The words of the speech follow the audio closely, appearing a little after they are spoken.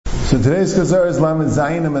So today's Chazar is Lamed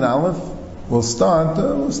Zayin and Aleph. We'll start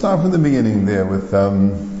from the beginning there with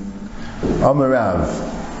Amar Rav.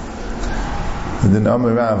 And then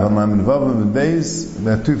Amar Rav on Lamed Vav and Beis,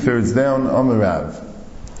 about 2/3 down, Amar Rav.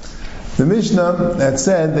 The Mishnah had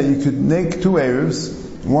said that you could make two Erevs,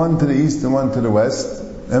 one to the east and one to the west,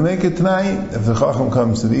 and make it Tanai. If the Chacham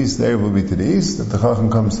comes to the east, the Erev will be to the east. If the Chacham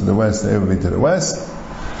comes to the west, the Erev will be to the west.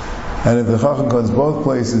 And if the Chacham comes both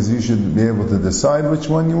places, you should be able to decide which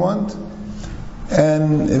one you want.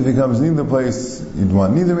 And if it comes neither place, you'd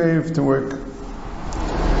want neither Erev to work.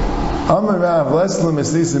 Amar Rav, Leslam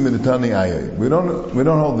Eslisim Miditani Ayay. We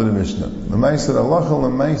don't hold to the Mishnah. The Ma'aser Allah the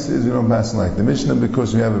Ma'aser is we don't pass like the Mishnah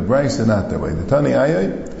because we have a Brisa not that way. The Tani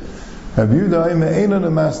Ayay.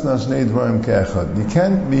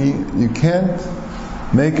 You can't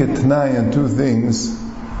make a Tanai on two things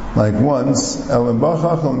like once. You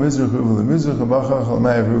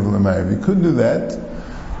could do that.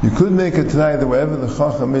 You could make a Tanai that wherever the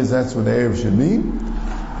Chacham is, that's where the Erev should be.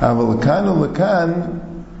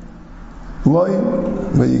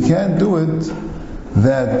 But you can't do it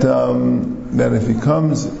that if he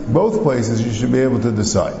comes both places, you should be able to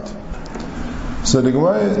decide. So the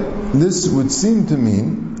Gemara, this would seem to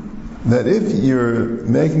mean that if you're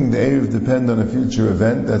making the Erev depend on a future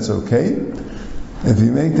event, that's okay. If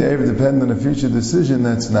you make the Erev depend on a future decision,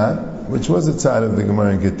 that's not. Which was the side of the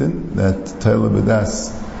Gemara in Gittin, that Teila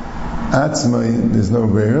B'das Atzmai, there's no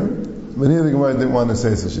Breira. But here the Gemara didn't want to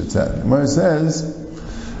say such a tzad. The Gemara says,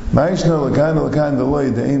 Ma'ishna Lakan Lakan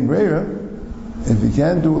Deloy De'ein Breira. If you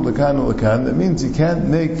can't do it Lakan Lakan, that means you can't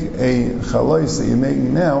make a Chalois that you're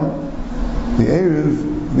making now, the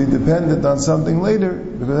Erev, be dependent on something later,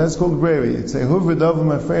 because that's called Breira. You'd say, Huvra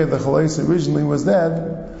Davam Afreya, the Chalois originally was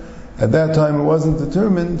that. At that time it wasn't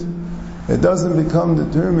determined. It doesn't become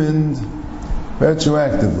determined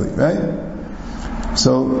retroactively, right?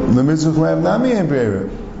 So the mitzvah have nami and breira.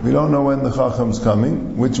 We don't know when the Chacham's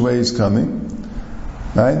coming, which way he's coming,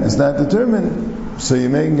 right? It's not determined. So you're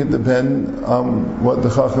making it depend on what the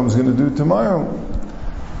Chacham's going to do tomorrow.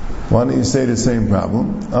 Why don't you say the same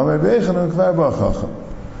problem?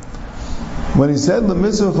 When he said the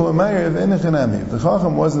mitzvah if the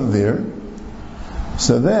Chacham wasn't there,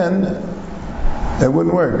 so then it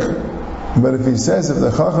wouldn't work. But if he says if the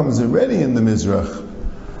Chacham is already in the Mizrach,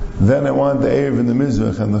 then I want the Erev in the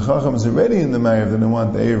Mizrach, and the Chacham is already in the Ma'ariv, then I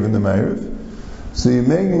want the Erev in the Ma'ariv. So you're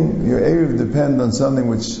making your Erev depend on something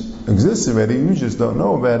which exists already, you just don't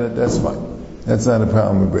know about it, that's fine. That's not a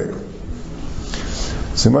problem with Breira.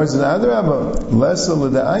 So Mar says, Adarabba, Lesa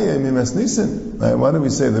l'da'ayah mimas nisin. Why do we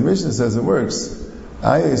say the Mishnah says it works?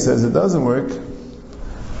 Ayah says it doesn't work.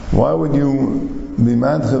 Why would you be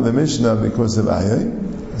madcha the Mishnah because of Ayah?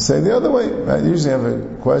 Say the other way, right? You usually have a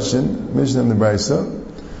question, Mishnah and the Brisa,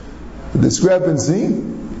 the discrepancy.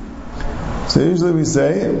 So usually we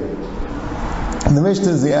say, and the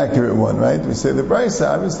Mishnah is the accurate one, right? We say the Brisa,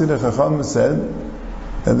 obviously the Chacham said,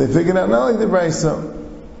 and they figured out not like the Brisa.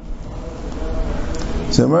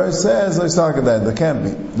 So Mar says, let's talk about that, there can't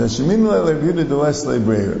be.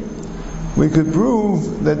 We could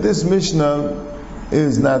prove that this Mishnah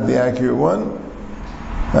is not the accurate one,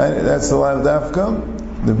 right? That's the line of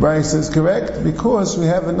Dafka. The Brisa is correct because we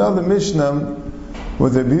have another Mishnah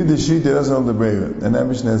with Rabbi Yehuda Shita that doesn't hold the Breira, and that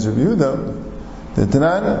Mishnah is Rabbi Yehuda. The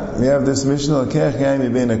Tanan, we have this Mishnah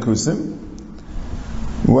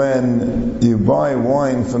when you buy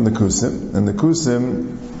wine from the Kusim, and the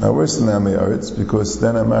Kusim are worse than Ameyaretz because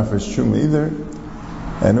then I'm mafresh Shum either,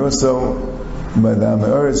 and also by the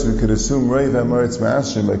Ameyaretz we could assume Reiv Ameyaretz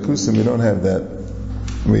Ma'ashrim. By Kusim we don't have that.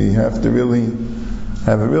 We have to really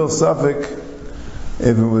have a real suffix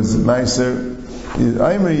if it was Meiser.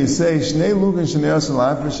 You say Shnei Lugan Shnei Yasal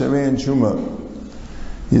Mafresh Arei and Shuma.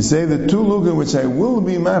 You say the two Lugan which I will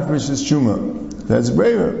be Mafresh is Shuma. That's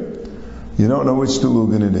Breira. You don't know which two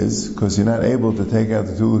Lugan it is because you're not able to take out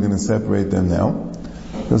the two Lugan and separate them now.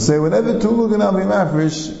 You'll say whatever two Lugan I'll be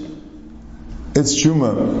Mafresh, it's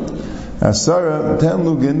Shuma. Asara 10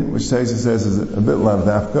 Lugan, which Taisa says is a bit lav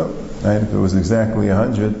dafka. Right? If it was exactly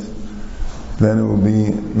 100, then it would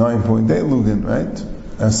be 9.8 Lugan, right?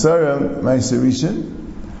 Asara Meiser Rishon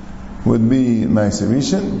would be Meiser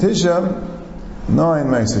Rishon. Tisha, 9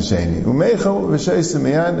 Meiser Sheni. Umeichel Rishayis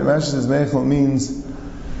Meyad. Rashi says Meichel means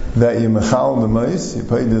that you mechal the mais, you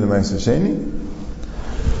paid to the Meiser Sheni.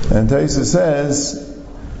 And Taisa says,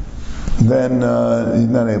 then he's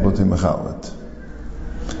not able to mechal it.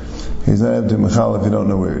 He's not able to mechal if you don't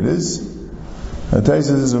know where it is. Taisa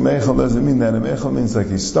says Umeichel doesn't mean that. Umeichel means like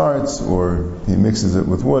he starts or he mixes it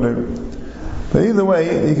with water. But either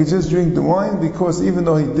way, he could just drink the wine, because even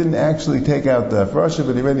though he didn't actually take out the Afrasha,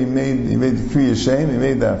 but he already made the Kriya Shem, he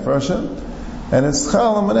made the Afrasha, and it's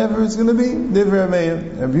Chal on whatever it's going to be. Divrei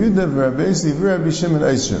Ameya, Rabbi Yehuda, Rabbi Yossi, Rabbi Shimon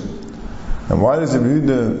Eiser. And why does Rabbi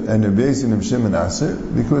Yehuda and Rabbi Yossi and Rabbi Shimon Aser?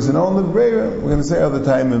 Because in all the Breira, we're going to say other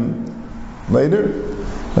time later,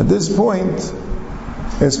 at this point,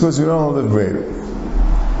 it's because we don't know the Breira.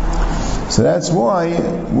 So that's why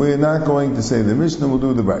we're not going to say the Mishnah, will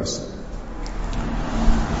do the Brisa.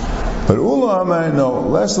 But Ula Amar, no,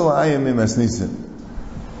 Lesel Ayamim Asnisin.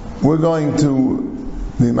 We're going to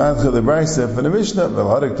the Madcha the Brisa for the Mishnah,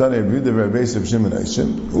 Velharik Tani Rabbi Yehuda Rabbi Yossi Shimon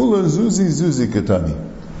Eishim, Ula Zuzi Katani.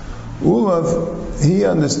 Ula, he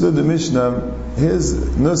understood the Mishnah, his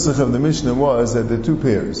nusach of the Mishnah was that there are two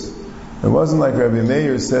pairs. It wasn't like Rabbi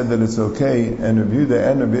Meir said that it's okay, and Rabbi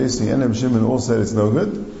Yehuda and Rabbi Yossi and Rabbi Shimon all said it's no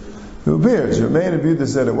good. There were pairs. Rabbi Meir and Rabbi Yehuda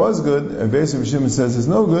said it was good, and Rabbi Yossi and Rabbi Shimon says it's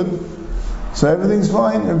no good. So everything's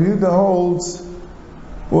fine. Rabbi Yehuda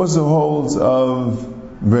also holds of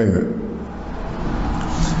Breira.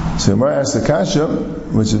 So Gemara asks the Kasha,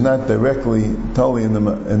 which is not directly totally in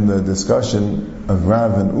the discussion of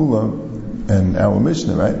Rav and Ula and our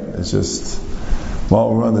Mishnah, right? It's just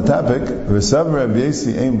while we're on the topic. V'sav Rabbi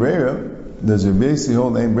Yossi ein Breira. Does Rabbi Yossi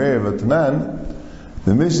hold ein Breira v'tanan?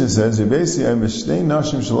 The Mishnah says Rabbi Yossi ein mishnei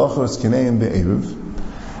nashim shalachos kineim be'eruv.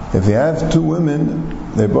 If you have two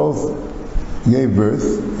women, they both gave birth,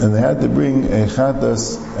 and they had to bring a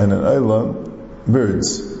chatas and an ayla,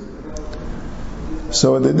 birds.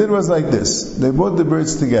 So what they did was like this. They bought the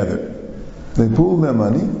birds together. They pooled their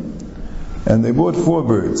money, and they bought 4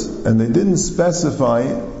 birds. And they didn't specify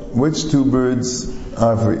which 2 birds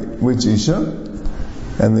are for which Isha,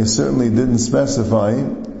 and they certainly didn't specify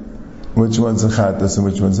which one's a chatas and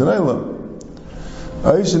which one's an ayla.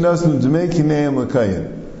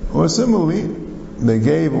 Or similarly, they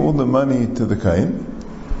gave all the money to the kain,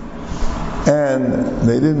 and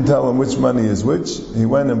they didn't tell him which money is which. He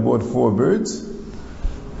went and bought 4 birds,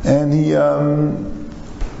 and he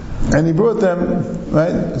brought them,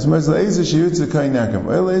 right?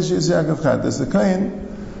 The kain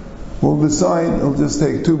will decide, he'll just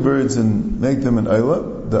take 2 birds and make them an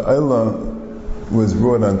ayla. The ayla was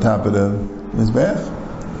brought on top of the mizbeach,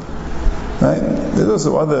 right? There's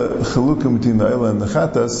also other chalukim between the ayla and the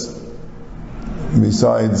chatas,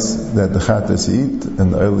 besides that the chatas eat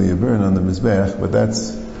and the ayla you burn on the mizbeach, but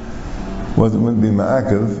wouldn't be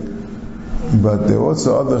ma'akev. But there are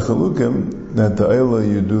also other chalukim that the ayla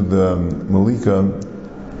you do the malika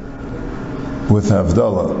with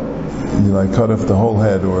havdalah. You cut off the whole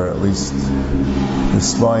head, or at least the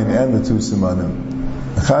spine and the 2 simanim.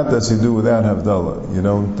 Chatas you do without havdalah. You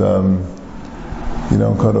don't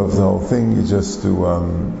cut off the whole thing. You just do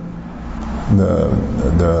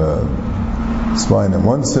the spine and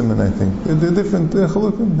 1 siman. I think they're different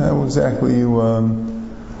chalukim. How exactly you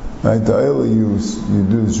right? The ayla you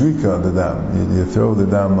do zrika the dam. You throw the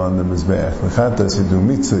dam on the mizbeach. The chatas you do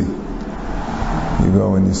mitzri. You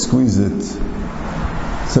go and you squeeze it.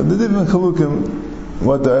 So the different chalukim,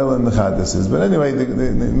 what the ayla and the chatas is. But anyway, the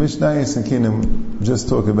Mishnayos and Kinim just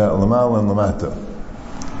talk about lamala and lamata.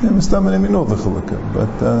 We know the chalukim, but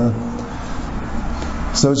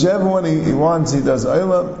so whichever one he wants, he does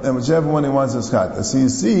ayla, and whichever one he wants is chatas. So you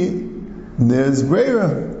see, there's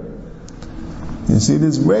breira.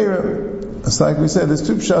 It's like we said, there's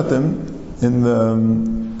 2 pshatim in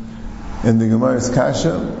the Gemara's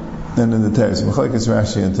Kasha and in the Teres. Machlekes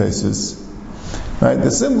Rashi and Tosfos. Right?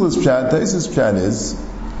 The simplest pshat, Tosfos pshat is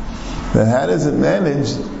that how does it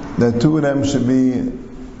manage that 2 of them should be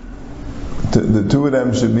the 2 of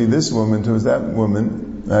them should be this woman, 2 is that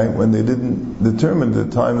woman, right? When they didn't determine the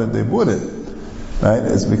time that they bought it, right?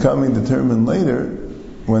 It's becoming determined later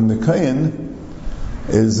when the kain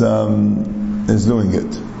is doing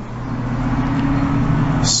it.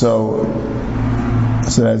 So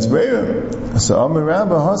that's Breira. So Amar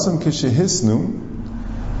Rabba Hasam Kishehisnu,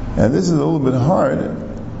 and this is a little bit hard,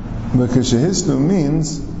 but Kishehisnu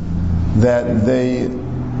means that they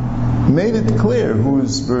made it clear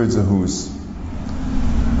whose birds are whose.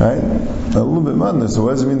 Right? A little bit madness. So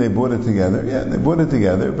what does it mean they bought it together? Yeah, they bought it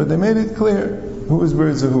together, but they made it clear whose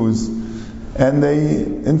birds are whose. And they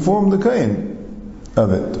informed the kain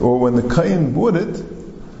of it. Or when the kain bought it,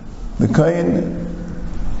 the kain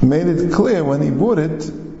made it clear when he bought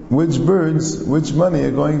it which birds, which money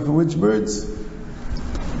are going for which birds.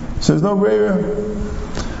 So there's no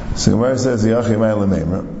breira. So Gemara says, Yachi Ma'ila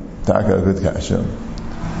Meimra, Taka Good Kasha.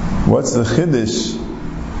 What's the chiddush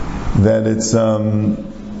that it's,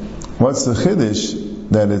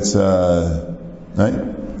 right?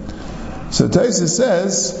 So Tosfos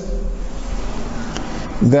says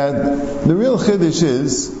that the real chiddush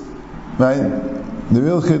is, right? The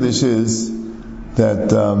real chiddush is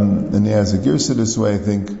that, and he has a girsa this way, I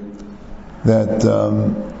think, that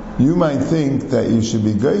you might think that you should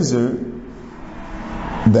be geyser,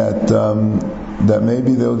 that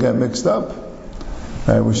maybe they'll get mixed up.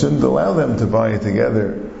 Right? We shouldn't allow them to buy it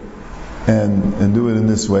together and do it in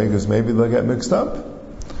this way, because maybe they'll get mixed up.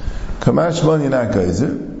 Kamash man, you're not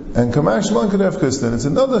geyser, and Kamash man could have chista. And it's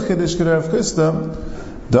another chiddush could have chista.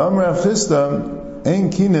 Dam Rav Chista ein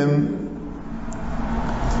kinim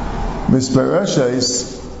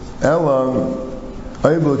misparashais elam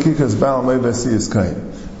oibel kikas baal meibasiyas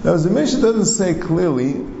kain. Now, the Mishnah doesn't say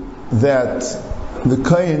clearly that the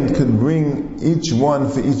kain could bring each one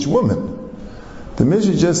for each woman. The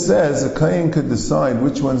Mishnah just says the kain could decide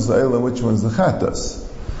which one's the eila, which one's the chatas.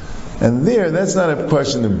 And there, that's not a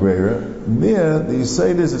question of breira. There, the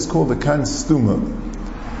Yisayid is, it's called a kan stuma.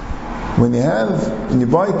 When you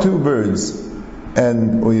buy two birds,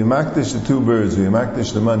 or you makdish the two birds, or you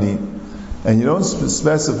makdish the money, and you don't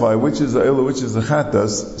specify which is the eila, which is the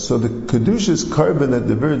chatas, so the kedushas carbon that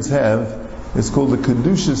the birds have is called the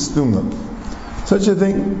kedushas stuma. Such a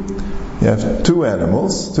thing. You have two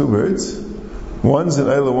animals, two birds. One's an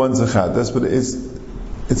eila, one's a chatas, but it's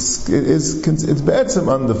be'etzem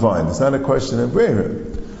undefined. It's not a question of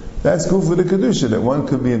breira. That's good for the kedusha, that one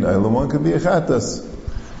could be an eila, one could be a chatas.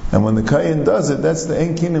 And when the kayin does it, that's the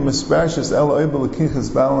ein kinim misparashas el oibel kichas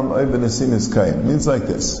balam oibel nesinis kayin. It means like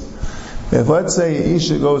this. If, let's say,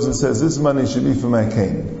 Isha goes and says, this money should be for my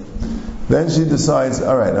kain, then she decides,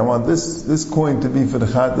 alright, I want this coin to be for the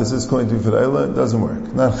chatas, this coin to be for the eila. It doesn't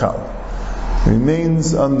work. Not chal.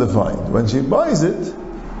 Remains undefined. When she buys it,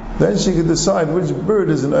 then she can decide which bird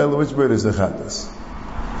is an eila, which bird is the chatas.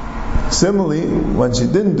 Similarly, when she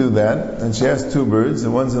didn't do that, and she has two birds,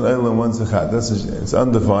 and one's an eila and one's a chatas, it's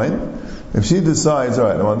undefined. If she decides,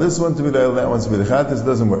 alright, I want this one to be the eila, that one to be the chatas, it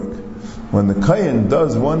doesn't work. When the kayin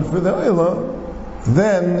does one for the eila,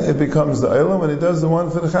 then it becomes the eila. When he does the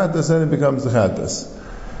one for the chatas, then it becomes the chatas.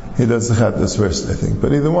 He does the chatas first, I think.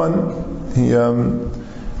 But either one,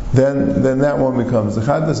 then that one becomes the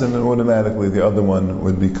chatas, and then automatically the other one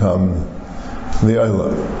would become the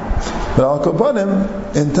eila. But al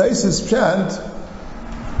kapanim, in Taisis Pshat,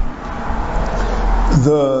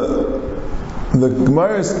 the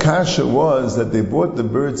Gemara's kasha was that they bought the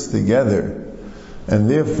birds together, and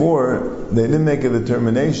therefore they didn't make a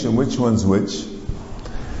determination which one's which,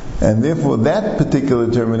 and therefore that particular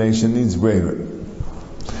determination needs breira.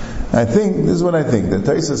 This is what I think, that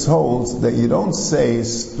Taisis holds that you don't say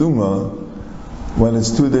stuma when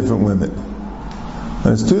it's two different women.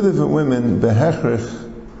 When it's two different women, behechrich,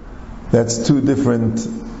 that's two different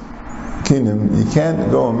kinim. You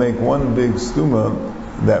can't go and make one big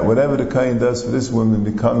stuma that whatever the kain does for this woman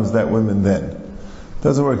becomes that woman then. It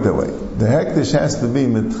doesn't work that way. The hektish has to be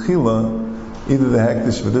mitchila, either the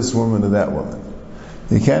hektish for this woman or that woman.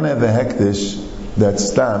 You can't have the hektish that's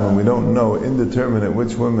stam, and we don't know, indeterminate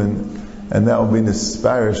which woman, and that will be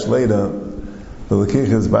nisparish later. The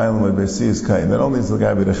lekichas bailam with besiyas kain. That only is the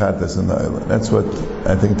guy be the chatas and the eila. That's what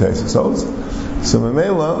I think Taisus holds. So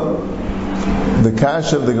Memela, the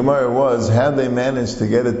kash of the Gemara was, how they managed to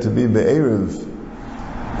get it to be be'erev,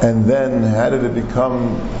 and then how did it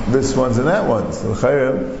become this one's and that one's? So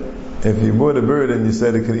if you bought a bird and you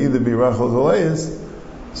said it could either be Rachel's or Leah's,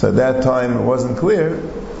 so at that time it wasn't clear.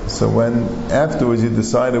 So when afterwards you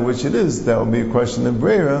decided which it is, that would be a question of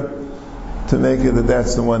breira to make it that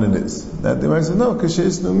that's the one it is. That the Gemara said no, because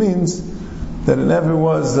sheisnu means that it never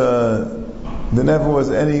was. There never was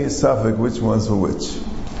any suffix which ones were which.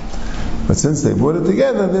 But since they brought it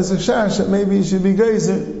together, there's a shash that maybe you should be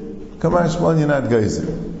geyser. Kamash one, you're not geyser.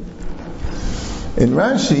 In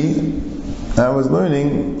Rashi, I was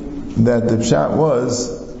learning that the pshat was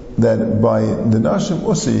that by the nashim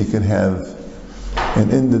also you can have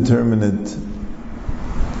an indeterminate,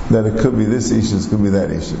 that it could be this ishus, could be that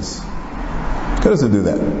ishus. Could also do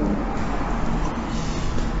that.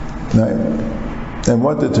 Right? And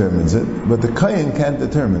what determines it? But the kayin can't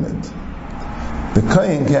determine it. The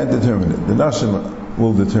kayin can't determine it. The nashim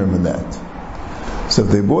will determine that. So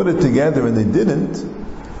if they bought it together and they didn't,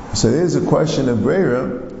 so there's a question of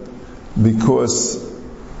breira, because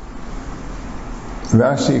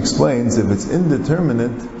Rashi explains if it's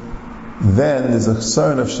indeterminate, then there's a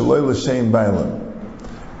sign of shaloi l'shem bailam.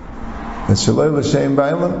 And shaloi l'shem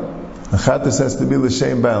bailam, a chatas has to be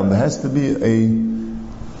l'shem bailam. There has to be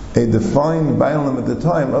a defined bailam at the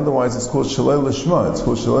time, otherwise it's called shaloi l'shma, it's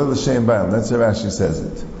called shaloi l'shem bailam. That's how Rashi says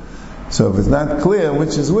it. So if it's not clear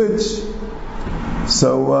which is which,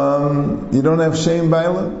 so you don't have shem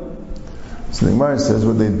bailam. So the Gemara says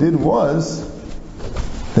what they did was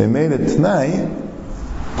They made a t'nai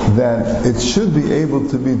that it should be able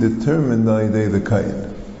to be determined by the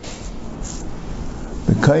kayin.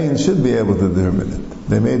 The kayin should be able to determine it.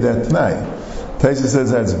 They made that t'nai. Taisa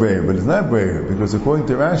says that's brayer, but it's not brayer, because according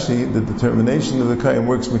to Rashi, the determination of the kayin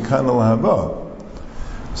works mikana lahaba.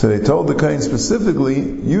 So they told the kayin specifically,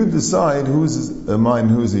 you decide who's mine,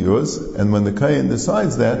 who's yours, and when the kayin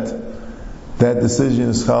decides that decision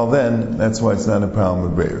is chal then, that's why it's not a problem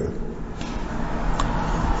with brayer.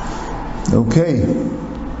 Okay.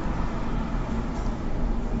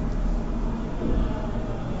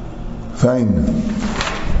 Fine.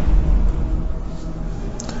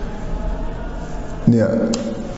 Yeah.